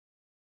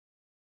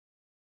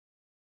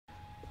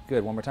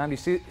Good, one more time. Do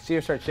you see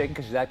her start shaking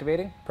because she's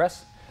activating?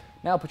 Press.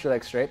 Now put your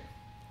legs straight.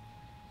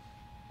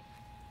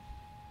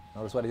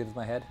 Notice what I did with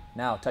my head.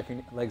 Now tuck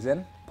your legs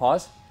in,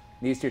 pause,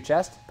 knees to your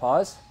chest,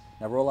 pause,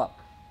 now roll up.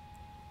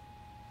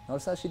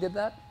 Notice how she did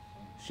that?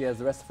 She has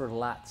the rest of her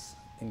lats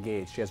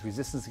engaged. She has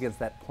resistance against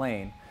that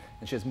plane,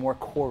 and she has more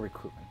core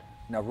recruitment.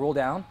 Now roll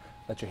down,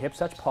 let your hips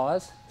touch,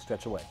 pause,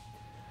 stretch away.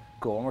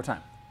 Go one more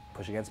time.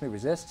 Push against me,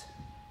 resist,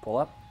 pull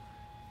up,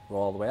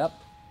 roll all the way up,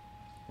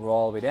 roll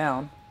all the way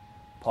down,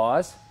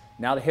 pause.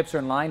 Now the hips are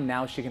in line,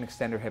 now she can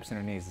extend her hips and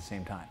her knees at the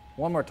same time.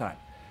 One more time.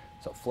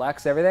 So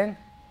flex everything,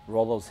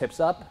 roll those hips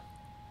up,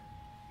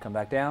 come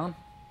back down,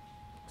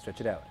 stretch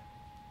it out.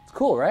 It's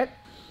cool, right?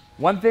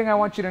 One thing I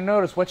want you to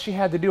notice, what she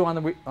had to do on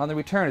the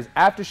return is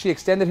after she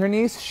extended her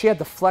knees, she had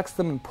to flex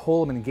them and pull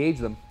them and engage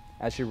them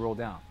as she rolled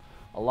down.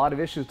 A lot of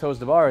issues with toes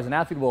to bar is an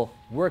athlete will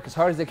work as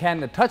hard as they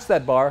can to touch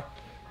that bar,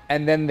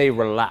 and then they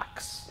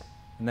relax.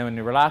 And then when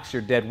you relax,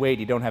 you're dead weight,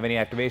 you don't have any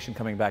activation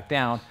coming back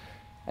down,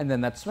 and then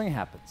that swing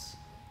happens.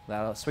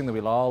 That swing that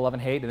we all love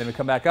and hate, and then we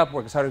come back up,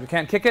 work as hard as we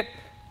can, kick it,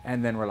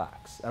 and then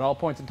relax. At all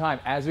points in time,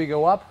 as we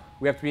go up,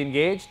 we have to be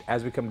engaged.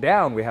 As we come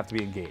down, we have to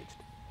be engaged.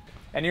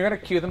 And you're going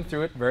to cue them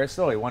through it very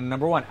slowly.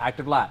 Number one,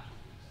 active lat.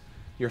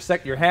 Your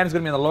hand is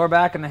going to be on the lower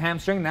back and the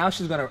hamstring. Now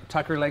she's going to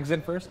tuck her legs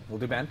in first. We'll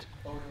do bent.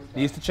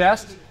 Knees to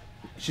chest.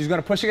 She's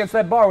going to push against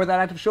that bar with that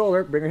active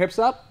shoulder. Bring her hips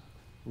up.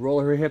 Roll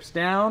her hips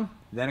down.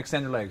 Then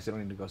extend her legs. You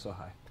don't need to go so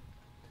high.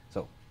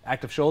 So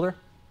active shoulder.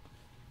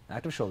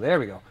 Active shoulder. There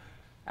we go.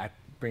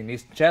 Bring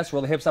knees to chest.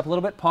 Roll the hips up a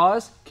little bit.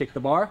 Pause. Kick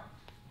the bar.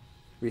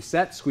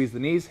 Reset. Squeeze the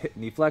knees. Hit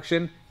knee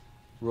flexion.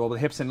 Roll the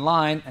hips in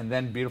line. And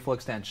then beautiful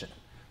extension.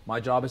 My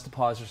job is to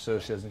pause her so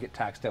she doesn't get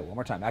taxed out. One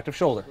more time. Active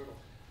shoulder.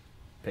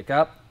 Pick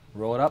up.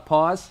 Roll it up.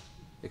 Pause.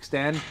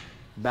 Extend.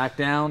 Back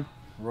down.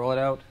 Roll it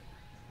out.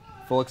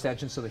 Full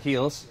extension so the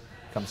heels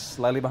come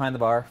slightly behind the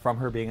bar from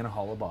her being in a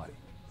hollow body.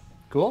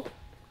 Cool?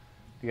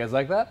 You guys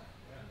like that?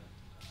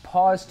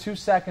 Pause 2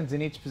 seconds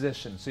in each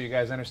position so you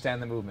guys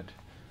understand the movement.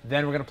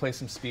 Then we're going to play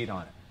some speed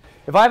on it.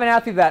 If I have an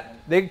athlete that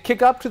they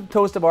kick up to the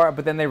toes to bar,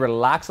 but then they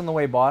relax on the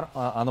way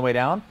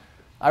down,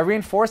 I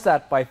reinforce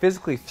that by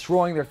physically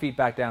throwing their feet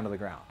back down to the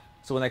ground.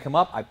 So when they come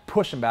up, I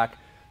push them back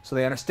so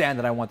they understand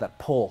that I want that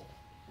pull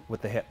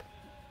with the hip,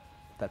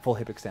 that full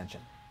hip extension.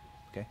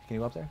 Okay, can you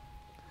go up there?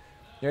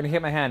 You're going to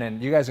hit my hand,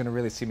 and you guys are going to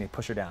really see me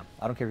push her down.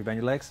 I don't care if you bend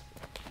your legs.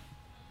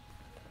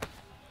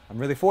 I'm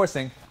really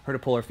forcing her to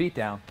pull her feet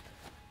down.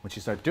 When she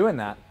starts doing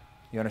that,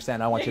 you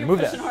understand I want you to move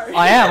that. Hard.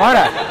 I am, aren't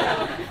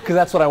I? Because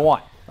that's what I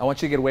want. I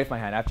want you to get away from my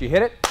hand. After you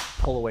hit it,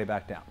 pull away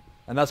back down.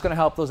 And that's going to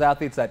help those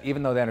athletes that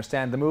even though they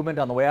understand the movement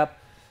on the way up,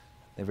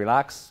 they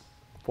relax,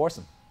 force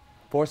them.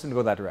 Force them to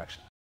go that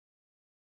direction.